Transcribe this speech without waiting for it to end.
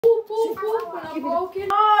when I'm walking.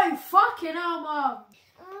 Oh, fucking hell,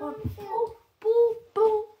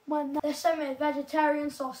 Mum. There's so many vegetarian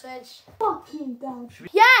sausage. Fucking damn.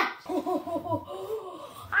 Yeah!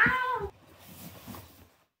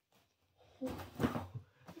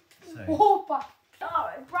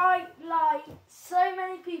 Bright light, so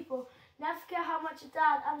many people. Never forget how much your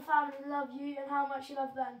dad and family love you and how much you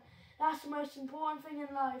love them. That's the most important thing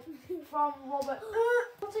in life. From Robert.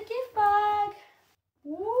 What's a gift bag?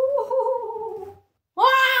 Woo!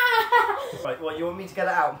 Right, well, you want me to get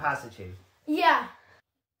it out and pass it to you? Yeah.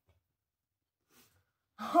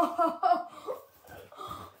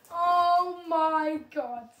 Oh my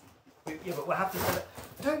God. Yeah, but we'll have to set it.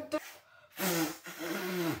 Don't.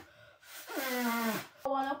 I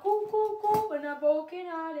wanna go when I'm walking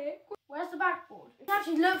at it. Where's the backboard? You can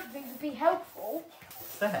actually look for things to be helpful.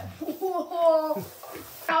 It's there.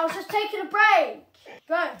 I was just taking a break.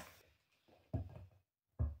 Go.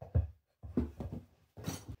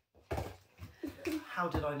 How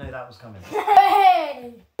did I know that was coming?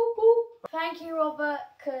 Hey! Thank you, Robert,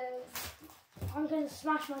 because I'm going to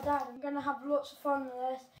smash my dad. I'm going to have lots of fun with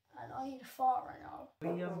this. And I need a fart right now.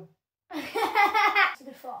 It's a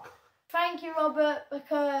good fart. Thank you, Robert,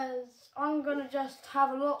 because I'm going to just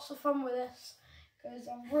have lots of fun with this. Because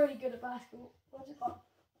I'm really good at basketball. What's it got?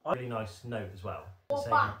 Really nice note as well. What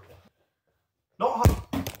back? Not hard.